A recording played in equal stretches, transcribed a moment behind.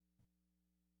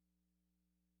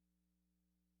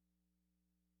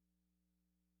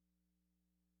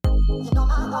Welcome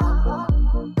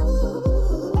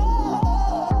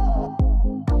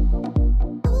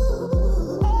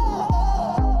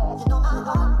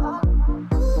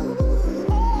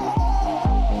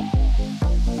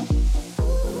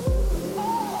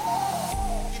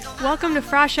to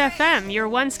Frosh FM, your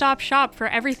one-stop shop for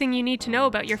everything you need to know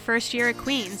about your first year at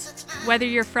Queen's. Whether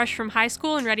you're fresh from high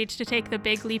school and ready to take the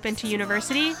big leap into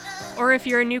university, or if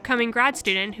you're a newcoming grad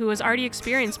student who has already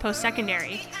experienced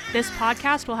post-secondary, this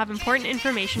podcast will have important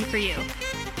information for you.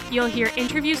 You'll hear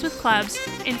interviews with clubs,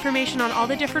 information on all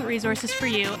the different resources for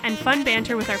you, and fun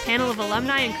banter with our panel of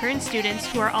alumni and current students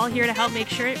who are all here to help make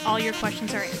sure all your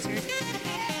questions are answered.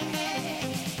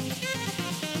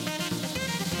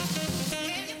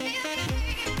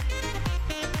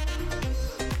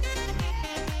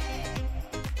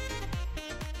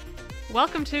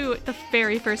 Welcome to the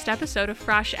very first episode of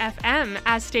Frosh FM.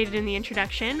 As stated in the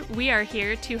introduction, we are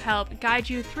here to help guide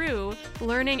you through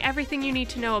learning everything you need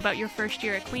to know about your first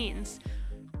year at Queen's.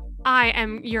 I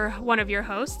am one of your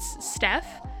hosts, Steph.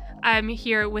 I'm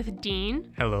here with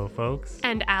Dean. Hello, folks.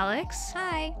 And Alex.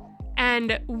 Hi.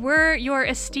 And we're your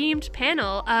esteemed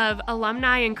panel of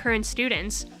alumni and current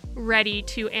students ready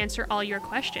to answer all your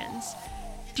questions.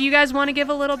 Do you guys want to give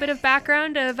a little bit of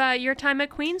background of your time at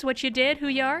Queen's, what you did, who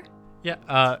you are?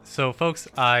 Yeah, so folks,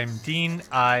 I'm Dean.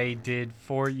 I did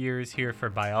 4 years here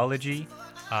for biology.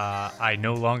 I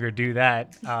no longer do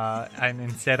that, and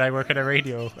instead I work at a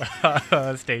radio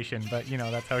station, but you know,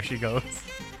 that's how she goes.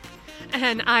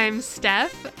 And I'm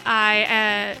Steph.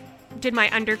 I did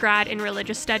my undergrad in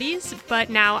religious studies,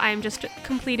 but now I'm just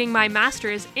completing my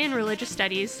master's in religious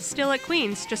studies, still at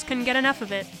Queen's, just couldn't get enough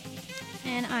of it.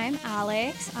 And I'm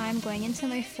Alex. I'm going into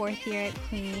my 4th year at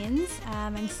Queen's.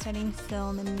 I'm studying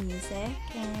film and music,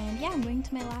 and yeah, I'm going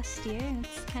to my last year, and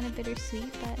it's kind of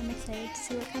bittersweet, but I'm excited to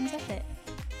see what comes with it.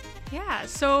 Yeah,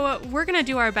 so we're going to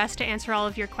do our best to answer all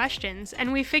of your questions,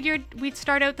 and we figured we'd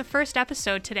start out the first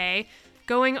episode today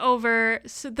going over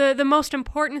the most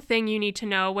important thing you need to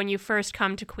know when you first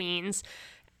come to Queen's,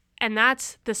 and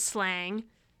that's the slang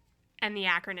and the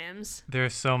acronyms. There are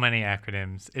so many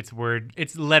acronyms.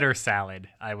 It's letter salad,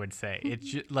 I would say.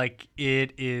 It's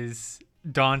it is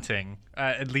daunting.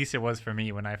 At least it was for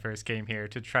me when I first came here,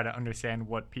 to try to understand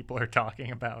what people are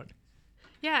talking about.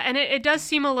 Yeah, and it does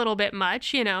seem a little bit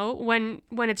much, you know, when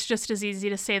it's just as easy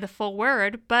to say the full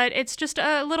word, but it's just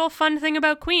a little fun thing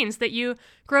about Queen's that you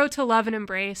grow to love and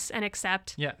embrace and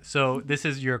accept. Yeah, so this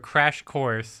is your crash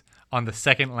course on the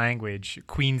second language,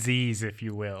 Queensese, if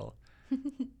you will.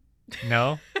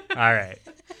 No? All right.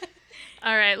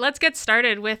 All right, let's get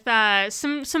started with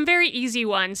some very easy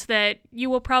ones that you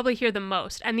will probably hear the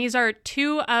most. And these are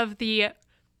 2 of the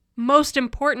most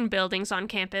important buildings on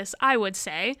campus, I would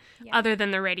say, other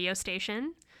than the radio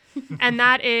station. And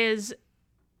that is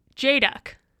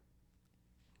JDUC.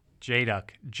 JDUC,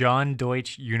 John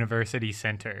Deutsch University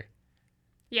Center.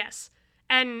 Yes.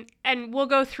 And we'll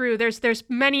go through, there's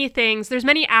many things, there's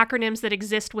many acronyms that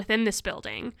exist within this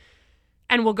building.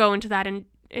 And we'll go into that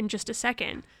in just a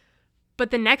second.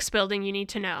 But the next building you need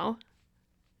to know.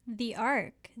 The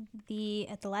ARC, the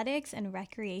Athletics and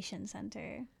Recreation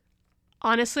Center.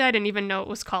 Honestly, I didn't even know it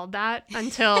was called that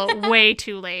until way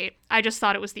too late. I just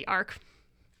thought it was the ARC.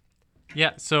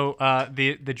 Yeah, so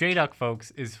the JDUC,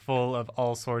 folks, is full of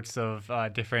all sorts of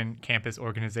different campus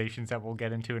organizations that we'll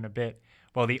get into in a bit.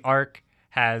 While the ARC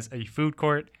has a food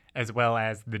court as well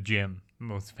as the gym,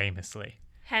 most famously.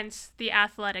 Hence the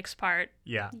athletics part.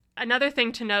 Yeah. Another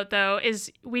thing to note, though, is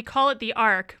we call it the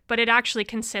ARC, but it actually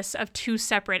consists of 2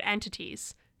 separate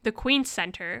entities. The Queen's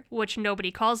Center, which nobody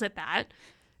calls it that,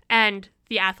 and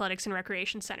the Athletics and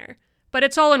Recreation Center. But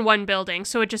it's all in one building,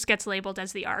 so it just gets labeled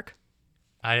as the ARC.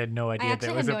 I had no idea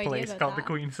there was a place called the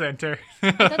Queen's Center.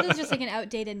 I thought it was just like an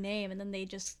outdated name, and then they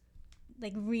just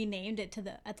renamed it to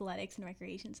the Athletics and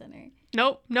Recreation Center.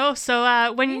 Nope, no.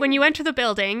 So when you enter the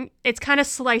building, it's kind of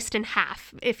sliced in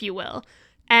half, if you will.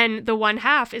 And the one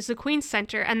half is the Queen's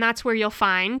Center, and that's where you'll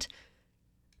find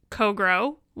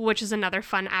COGRO, which is another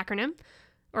fun acronym,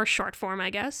 or short form, I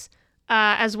guess,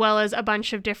 as well as a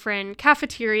bunch of different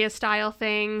cafeteria-style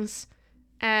things,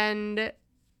 and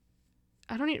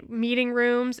meeting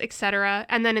rooms, etc.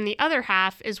 And then in the other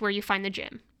half is where you find the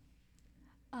gym.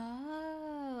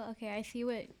 Okay, I see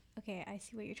what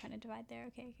you're trying to divide there.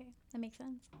 Okay. That makes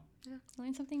sense. Yeah.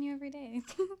 Learn something new every day.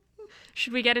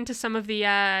 Should we get into some of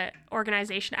the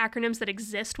organization acronyms that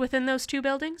exist within those 2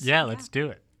 buildings? Yeah, let's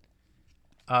do it.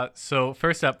 So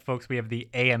first up, folks, we have the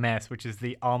AMS, which is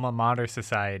the Alma Mater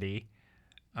Society.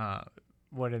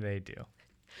 What do they do?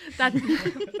 That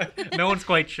No one's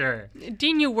quite sure.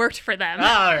 Dean, you worked for them.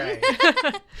 All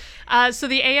right. So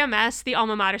the AMS, the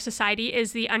Alma Mater Society,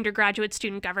 is the undergraduate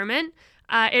student government.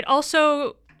 It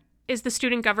also is the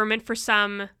student government for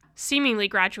some seemingly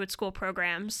graduate school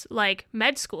programs, like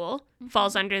med school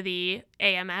falls under the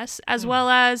AMS, as well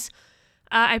as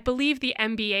I believe the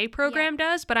MBA program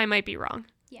does, but I might be wrong.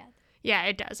 Yeah. Yeah,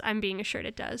 it does. I'm being assured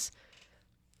it does.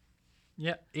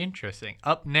 Yeah, interesting.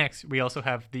 Up next, we also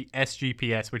have the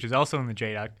SGPS, which is also in the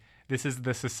JDUC. This is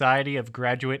the Society of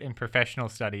Graduate and Professional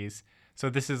Studies. So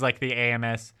this is like the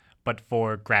AMS, but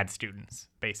for grad students,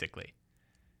 basically.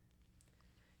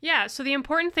 Yeah, so the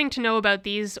important thing to know about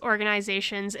these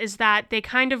organizations is that they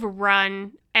kind of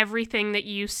run everything that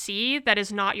you see that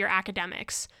is not your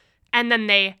academics, and then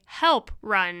they help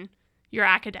run your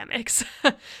academics.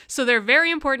 So they're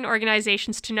very important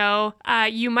organizations to know.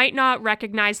 You might not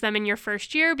recognize them in your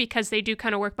first year because they do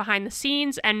kind of work behind the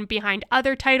scenes and behind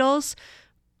other titles,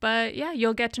 but yeah,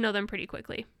 you'll get to know them pretty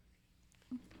quickly.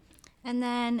 And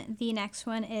then the next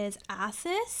one is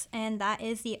ASIS, and that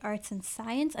is the Arts and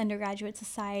Science Undergraduate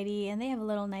Society, and they have a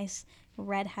little nice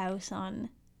red house on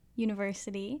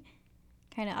University,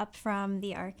 kind of up from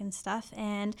the ARC and stuff,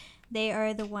 and they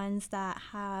are the ones that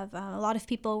have a lot of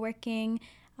people working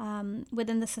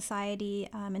within the society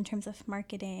in terms of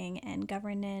marketing and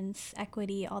governance,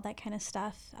 equity, all that kind of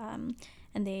stuff,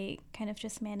 and they kind of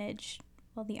just manage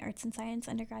the arts and science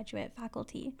undergraduate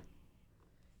faculty.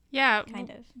 Yeah, kind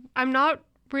of. I'm not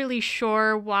really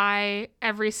sure why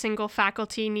every single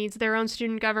faculty needs their own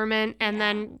student government and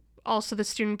then also the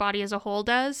student body as a whole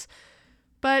does,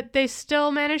 but they still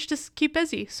manage to keep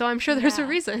busy, so I'm sure there's a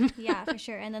reason. Yeah, for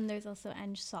sure. And then there's also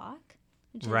EngSoc,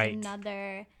 which is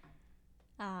another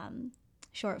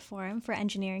short form for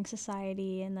Engineering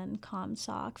Society, and then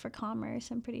ComSoc for Commerce,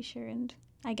 I'm pretty sure, and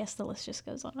I guess the list just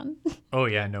goes on. Oh,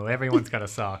 yeah, no, everyone's got a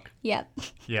sock. Yep.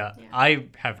 Yeah, I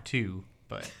have two,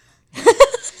 but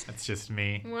that's just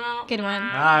me. Well, good one. All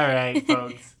right,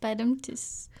 folks.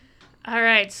 All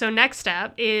right, so next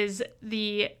up is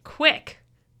the QUIC.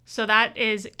 So that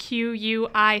is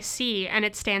QUIC, and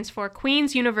it stands for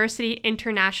Queen's University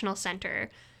International Center.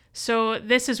 So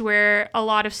this is where a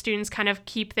lot of students kind of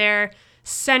keep their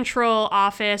central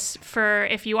office for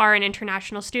if you are an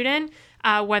international student,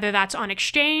 whether that's on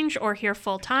exchange or here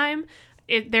full-time.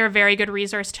 They're a very good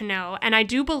resource to know. And I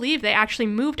do believe they actually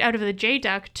moved out of the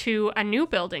JDUC to a new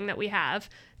building that we have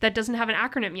that doesn't have an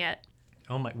acronym yet.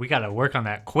 Oh my, we got to work on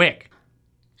that quick.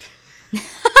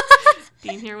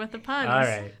 Being here with the puns. All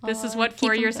right. This is what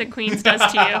 4 years at Queen's does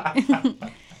to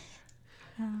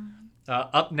you.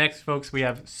 Up next, folks, we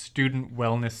have Student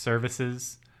Wellness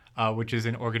Services, which is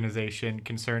an organization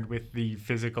concerned with the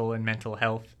physical and mental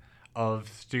health of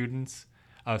students.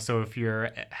 So if you're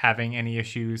having any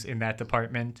issues in that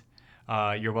department,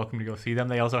 you're welcome to go see them.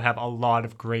 They also have a lot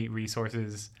of great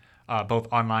resources, both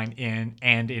online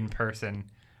and in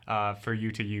person, for you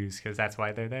to use, because that's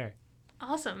why they're there.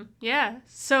 Awesome. Yeah.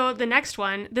 So the next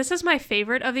one, this is my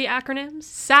favorite of the acronyms,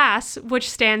 SAS, which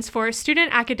stands for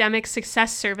Student Academic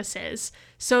Success Services.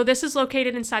 So this is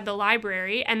located inside the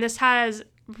library, and this has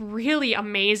really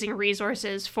amazing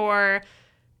resources for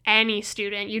any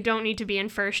student. You don't need to be in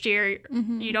first year.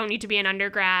 Mm-hmm. You don't need to be an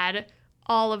undergrad,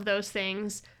 all of those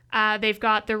things. They've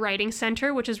got the Writing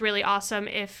Center, which is really awesome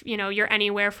if, you're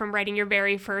anywhere from writing your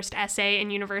very first essay in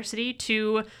university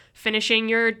to finishing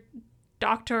your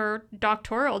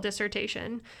doctoral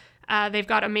dissertation. They've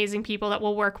got amazing people that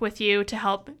will work with you to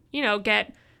help,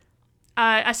 get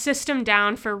a system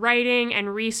down for writing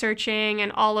and researching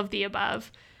and all of the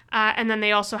above. And then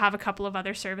they also have a couple of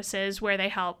other services where they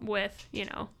help with,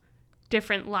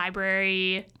 different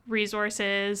library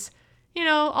resources,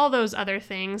 all those other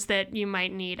things that you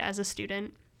might need as a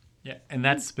student. Yeah, and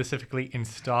that's specifically in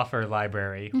Stauffer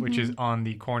Library, which is on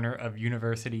the corner of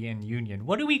University and Union.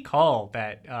 What do we call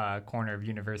that corner of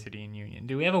University and Union?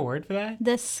 Do we have a word for that?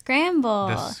 The Scramble.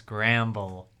 The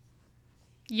Scramble.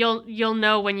 You'll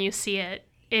know when you see it.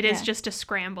 It is just a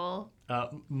scramble.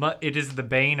 It is the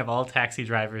bane of all taxi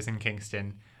drivers in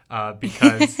Kingston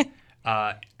because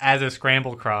as a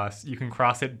scramble cross, you can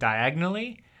cross it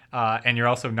diagonally. And you're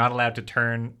also not allowed to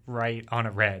turn right on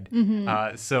a red.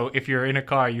 Mm-hmm. So if you're in a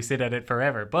car, you sit at it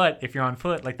forever. But if you're on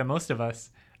foot, like the most of us,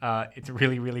 it's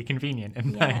really, really convenient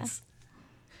and nice.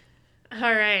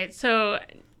 All right. So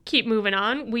keep moving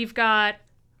on. We've got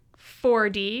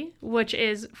 4D, which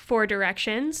is 4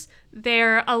 Directions.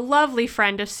 They're a lovely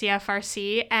friend of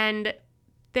CFRC, and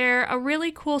they're a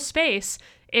really cool space.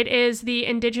 It is the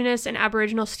Indigenous and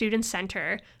Aboriginal Student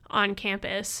Center on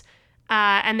campus.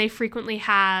 And they frequently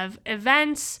have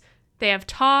events, they have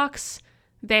talks,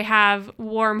 they have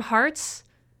warm hearts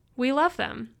We love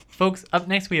them. Folks, up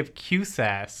next we have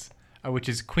QSAS, which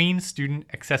is Queens Student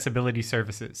Accessibility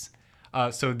Services.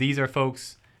 So these are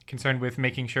folks concerned with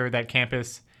making sure that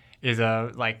campus is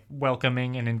a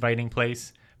welcoming and inviting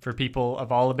place for people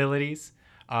of all abilities.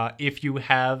 If you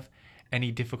have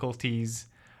any difficulties,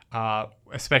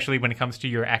 especially when it comes to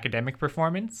your academic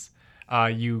performance,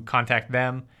 you contact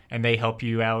them and they help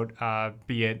you out,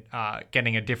 be it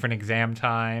getting a different exam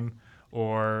time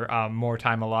or more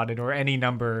time allotted or any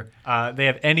number. They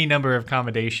have any number of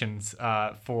accommodations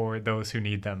for those who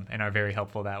need them and are very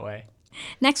helpful that way.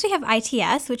 Next, we have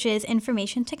ITS, which is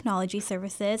Information Technology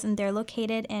Services, and they're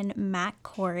located in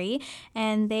McCory,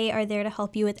 and they are there to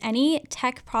help you with any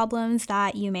tech problems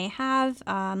that you may have.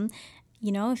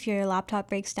 If your laptop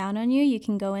breaks down on you, you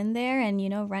can go in there and,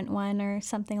 rent one or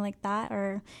something like that,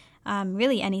 or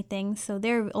really anything. So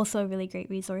they're also a really great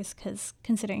resource because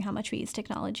considering how much we use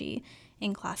technology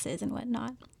in classes and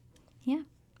whatnot. Yeah.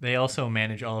 They also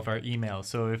manage all of our emails.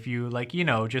 So if you,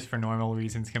 just for normal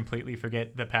reasons, completely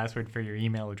forget the password for your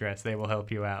email address, they will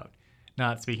help you out.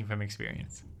 Not speaking from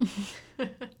experience.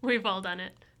 We've all done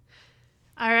it.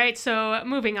 All right, so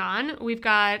moving on, we've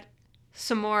got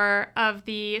some more of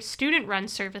the student-run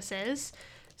services.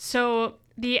 So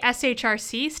the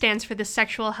SHRC stands for the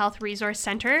Sexual Health Resource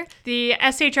Center. The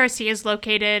SHRC is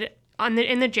located in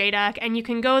the JDUC, and you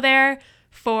can go there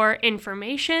for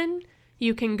information.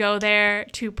 You can go there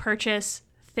to purchase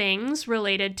things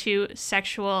related to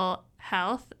sexual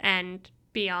health and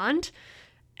beyond.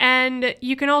 And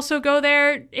you can also go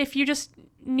there if you just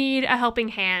need a helping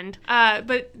hand.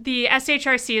 But the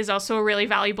SHRC is also a really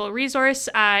valuable resource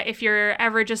if you're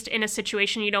ever just in a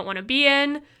situation you don't want to be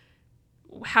in,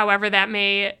 however that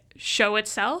may show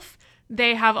itself.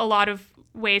 They have a lot of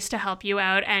ways to help you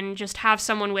out and just have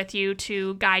someone with you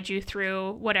to guide you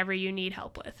through whatever you need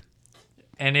help with.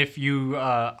 And if you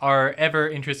are ever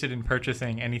interested in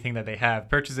purchasing anything that they have,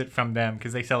 purchase it from them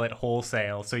because they sell it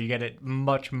wholesale. So you get it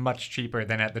much, much cheaper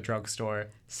than at the drugstore.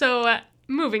 So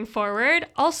moving forward,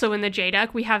 also in the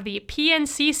JDUC, we have the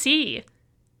PNCC,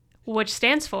 which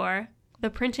stands for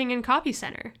the Printing and Copy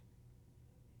Center.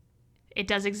 It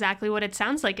does exactly what it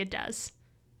sounds like it does.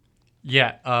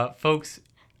 Yeah, folks,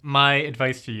 my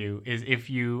advice to you is if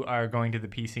you are going to the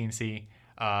PCNC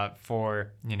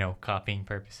for, copying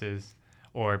purposes,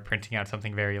 or printing out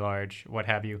something very large, what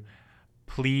have you,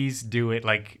 please do it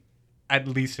at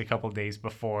least a couple days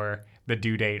before the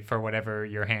due date for whatever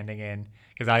you're handing in.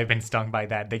 Because I've been stung by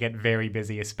that. They get very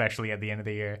busy, especially at the end of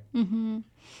the year. Mm-hmm.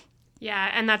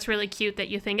 Yeah, and that's really cute that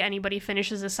you think anybody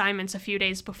finishes assignments a few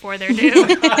days before they're due.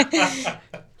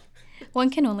 One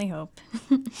can only hope.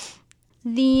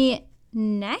 The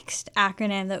next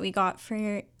acronym that we got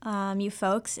for you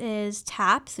folks is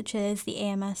TAPS, which is the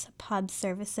AMS Pub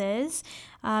Services.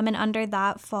 And under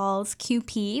that falls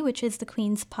QP, which is the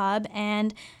Queen's Pub,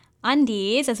 and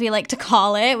Undies, as we like to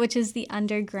call it, which is the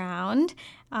Underground.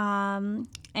 And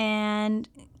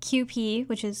QP,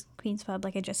 which is Queen's Pub,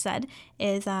 like I just said,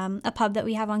 is a pub that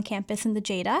we have on campus in the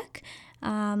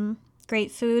JDUC.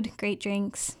 Great food, great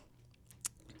drinks.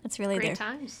 That's really Great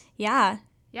times. Yeah.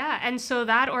 Yeah, and so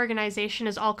that organization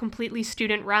is all completely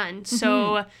student-run.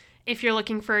 So if you're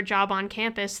looking for a job on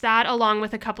campus, that along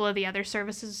with a couple of the other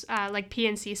services like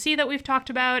PNCC that we've talked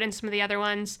about and some of the other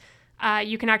ones,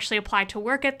 you can actually apply to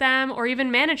work at them or even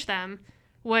manage them,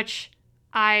 which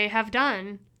I have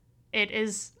done. It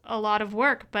is a lot of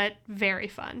work, but very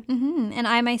fun. Mm-hmm. And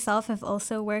I myself have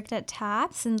also worked at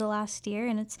TAPS in the last year,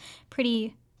 and it's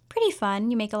pretty fun.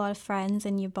 You make a lot of friends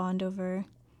and you bond over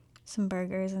some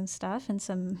burgers and stuff and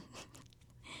some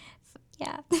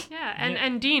yeah.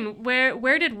 And Dean,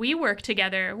 where did we work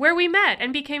together, where we met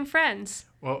and became friends?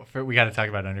 Well, we got to talk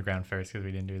about Underground first because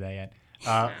we didn't do that yet.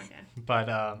 Okay.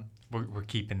 But we're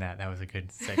keeping that was a good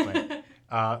segue.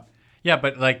 Yeah,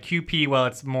 but QP, well,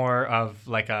 it's more of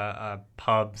a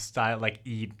pub style,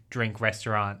 eat drink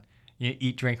restaurant,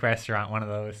 one of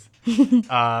those.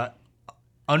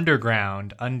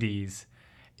 Underground, Undies,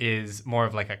 is more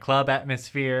of a club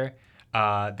atmosphere.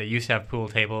 They used to have pool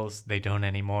tables. They don't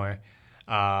anymore.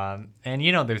 And,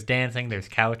 there's dancing, there's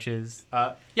couches.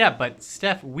 But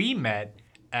Steph, we met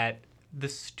at the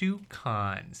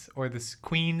StuCons, or the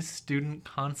Queen's Student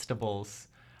Constables.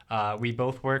 We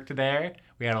both worked there.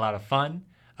 We had a lot of fun.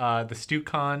 The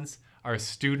StuCons are a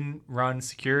student-run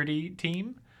security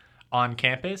team on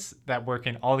campus that work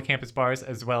in all the campus bars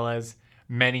as well as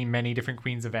many, many different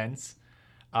Queens events.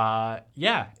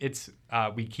 It's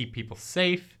we keep people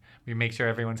safe. We make sure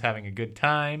everyone's having a good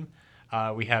time.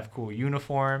 We have cool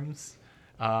uniforms,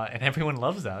 and everyone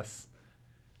loves us.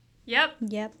 Yep.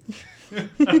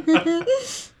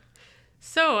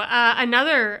 So,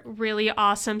 another really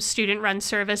awesome student-run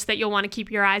service that you'll want to keep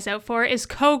your eyes out for is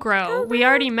Co-Grow. We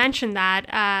already mentioned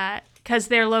that because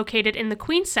they're located in the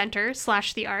Queen's Center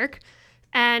 / the Arc,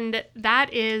 and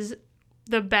that is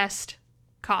the best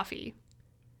coffee.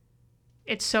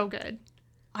 It's so good.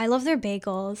 I love their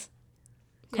bagels.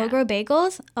 Yeah. Co-Grow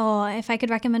bagels. Oh, if I could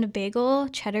recommend a bagel,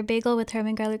 cheddar bagel with herb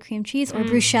and garlic cream cheese, or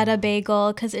bruschetta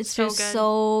bagel, because it's So just good.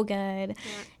 so good.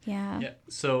 Yeah. Yeah.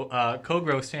 So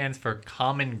Co-Grow stands for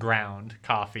Common Ground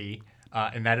Coffee,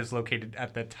 and that is located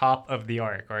at the top of the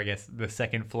Arc, or I guess the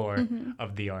second floor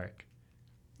of the Arc.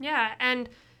 Yeah, and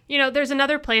there's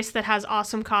another place that has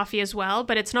awesome coffee as well,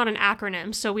 but it's not an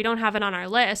acronym, so we don't have it on our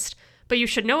list, but you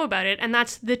should know about it, and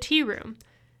that's the Tea Room.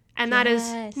 And that is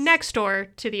Yes. next door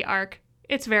to the Arc.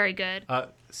 It's very good.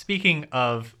 Speaking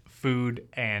of food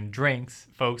and drinks,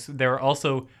 folks, there are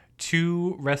also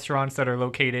 2 restaurants that are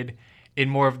located in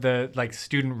more of the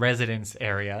student residence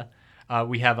area.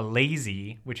 We have a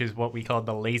Lazy, which is what we call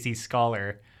the Lazy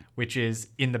Scholar, which is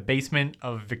in the basement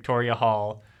of Victoria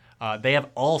Hall. They have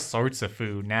all sorts of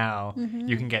food now.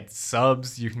 You can get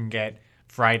subs, you can get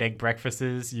fried egg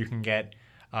breakfasts, you can get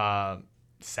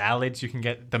salads, you can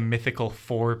get the mythical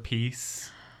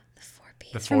 4-piece.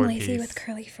 The From 4-piece. Lazy with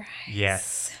curly fries.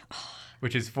 Yes.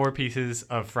 Which is 4 pieces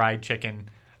of fried chicken,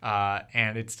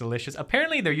 and it's delicious.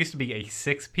 Apparently, there used to be a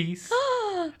 6-piece.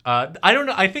 I don't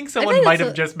know. I think someone think might that's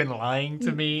have just been lying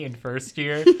to me in first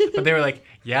year, but they were like,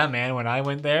 "Yeah, man, when I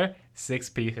went there, 6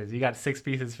 pieces. You got 6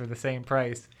 pieces for the same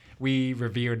price." We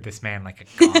revered this man like a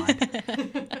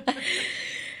god.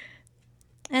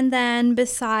 And then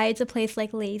besides a place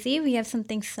like Lazy, we have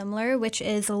something similar, which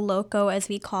is Loco, as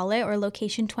we call it, or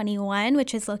Location 21,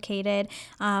 which is located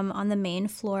on the main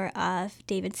floor of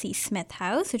David C. Smith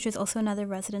House, which is also another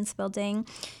residence building.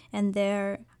 And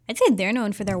I'd say they're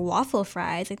known for their waffle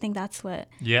fries. I think that's what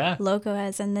Yeah. Loco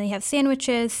has. And they have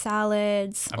sandwiches,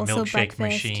 salads, A also milkshake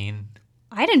breakfast. machine.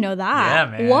 I didn't know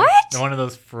that. Yeah, man. What? One of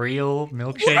those Friel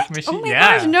milkshake machines. Oh my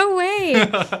yeah. gosh, no way.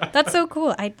 That's so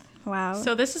cool. Wow.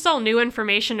 So this is all new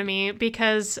information to me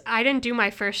because I didn't do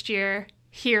my first year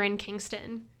here in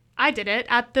Kingston. I did it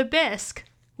at the BISC,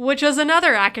 which is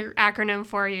another acronym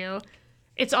for you.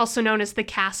 It's also known as the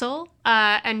Castle,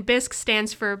 and BISC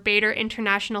stands for Bader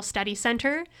International Study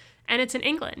Center, and it's in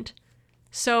England.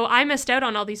 So I missed out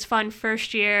on all these fun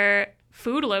first year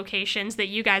food locations that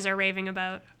you guys are raving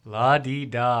about.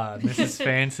 La-dee-da. Mrs.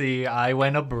 Fancy, I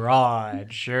went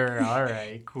abroad. Sure, all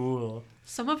right, cool.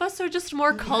 Some of us are just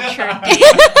more cultured.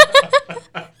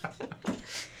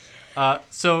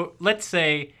 So let's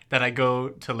say that I go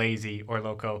to Lazy or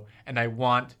Loco and I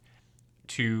want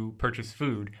to purchase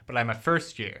food, but I'm a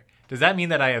first year. Does that mean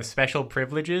that I have special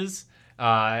privileges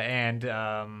and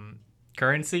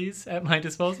currencies at my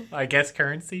disposal? I guess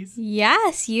currencies?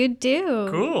 Yes, you do.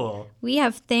 Cool. We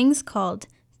have things called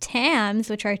TAMs,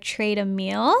 which are trade of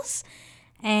meals,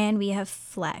 and we have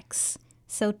Flex.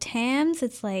 So TAMs,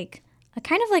 it's like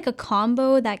kind of like a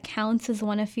combo that counts as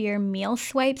one of your meal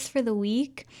swipes for the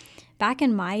week. Back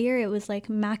in my year, it was like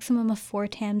maximum of 4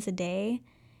 TAMs a day.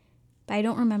 But I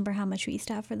don't remember how much we used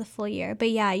to have for the full year.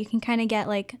 But yeah, you can kind of get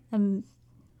like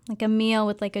a meal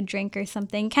with like a drink or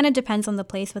something. Kind of depends on the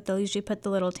place, but they'll usually put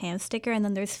the little TAM sticker. And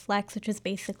then there's Flex, which is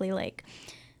basically like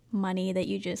money that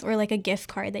you just, or like a gift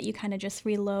card that you kind of just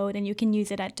reload, and you can use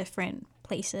it at different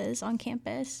places on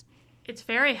campus. It's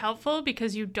very helpful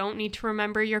because you don't need to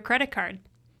remember your credit card.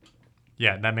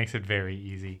 Yeah, that makes it very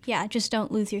easy. Yeah, just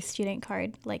don't lose your student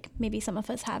card like maybe some of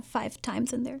us have 5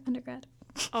 times in their undergrad.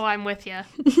 Oh, I'm with you.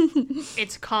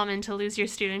 It's common to lose your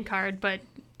student card, but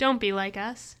don't be like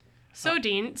us. So,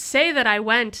 Dean, say that I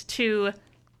went to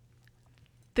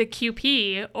the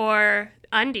QP or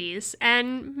Undies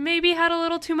and maybe had a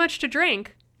little too much to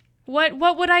drink.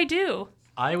 What would I do?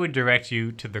 I would direct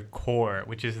you to the core,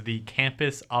 which is the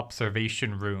campus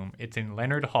observation room. It's in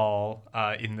Leonard Hall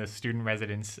in the student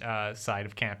residence side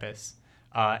of campus.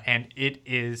 And it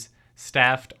is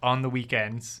staffed on the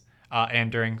weekends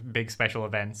and during big special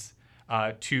events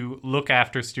to look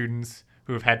after students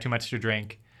who have had too much to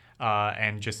drink.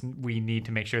 And just we need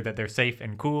to make sure that they're safe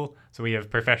and cool. So we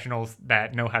have professionals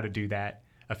that know how to do that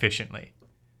efficiently.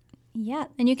 Yeah,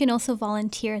 and you can also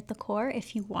volunteer at the core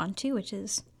if you want to, which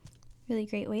is a really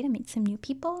great way to meet some new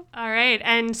people. All right.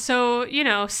 And so,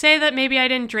 say that maybe I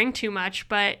didn't drink too much,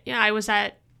 but I was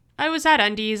at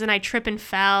Undies and I tripped and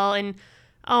fell and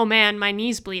oh man, my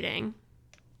knee's bleeding.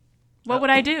 What would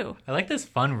I do? I like this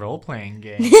fun role-playing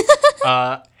game.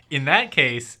 In that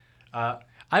case,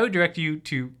 I would direct you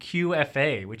to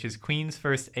QFA, which is Queen's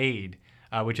First Aid,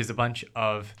 which is a bunch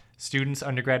of students,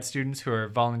 undergrad students who are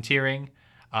volunteering.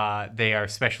 They are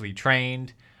specially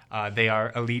trained. They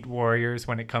are elite warriors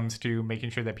when it comes to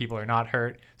making sure that people are not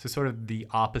hurt. So sort of the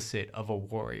opposite of a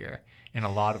warrior in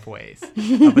a lot of ways.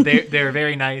 But they're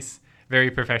very nice,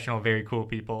 very professional, very cool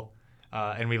people.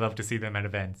 And we love to see them at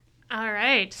events. All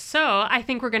right, so I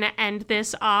think we're going to end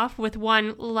this off with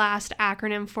one last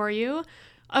acronym for you.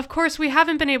 Of course, we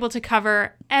haven't been able to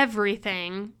cover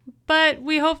everything, but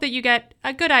we hope that you get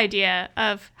a good idea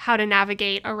of how to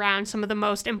navigate around some of the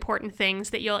most important things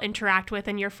that you'll interact with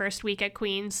in your first week at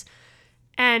Queen's.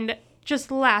 And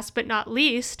just last but not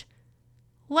least,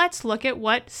 let's look at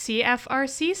what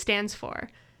CFRC stands for.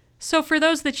 So for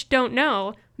those that don't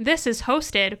know, this is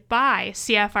hosted by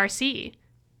CFRC.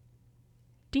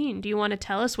 Dean, do you want to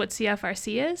tell us what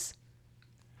CFRC is?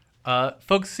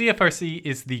 Folks, CFRC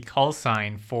is the call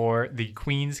sign for the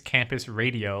Queen's Campus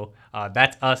Radio.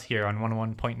 That's us here on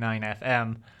 101.9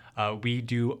 FM. We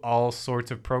do all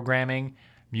sorts of programming,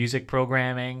 music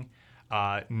programming,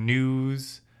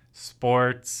 news,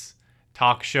 sports,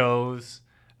 talk shows,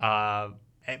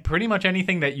 pretty much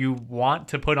anything that you want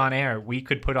to put on air, we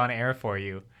could put on air for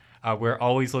you. We're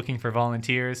always looking for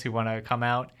volunteers who want to come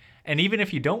out. And even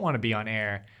if you don't want to be on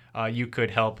air, you could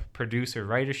help produce or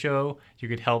write a show. You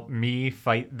could help me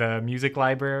fight the music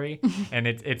library and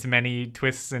its many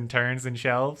twists and turns and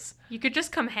shelves. You could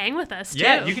just come hang with us, too.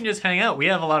 Yeah, you can just hang out. We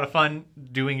have a lot of fun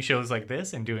doing shows like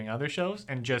this and doing other shows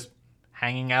and just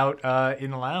hanging out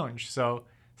in the lounge. So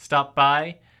stop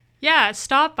by. Yeah,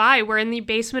 stop by. We're in the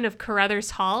basement of Carruthers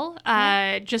Hall,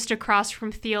 just across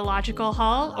from Theological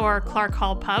Hall or Clark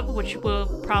Hall Pub, which will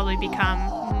probably become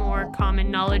more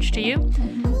common knowledge to you.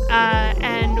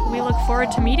 And we look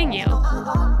forward to meeting you.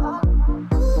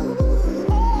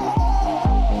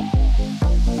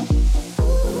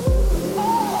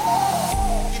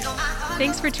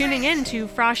 Thanks for tuning in to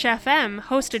Frosh FM,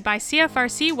 hosted by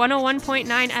CFRC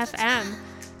 101.9 FM.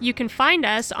 You can find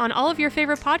us on all of your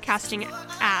favorite podcasting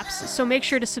apps, so make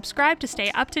sure to subscribe to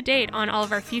stay up to date on all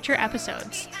of our future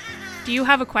episodes. Do you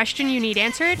have a question you need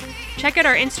answered? Check out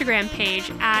our Instagram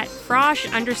page at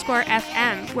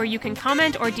Frosh_FM, where you can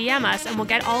comment or DM us and we'll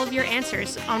get all of your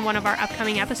answers on one of our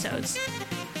upcoming episodes.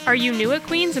 Are you new at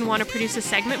Queen's and want to produce a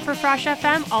segment for Frosh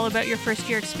FM all about your first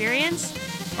year experience?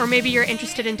 Or maybe you're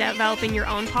interested in developing your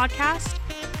own podcast?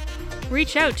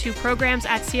 Reach out to programs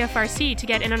at CFRC to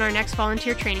get in on our next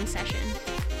volunteer training session.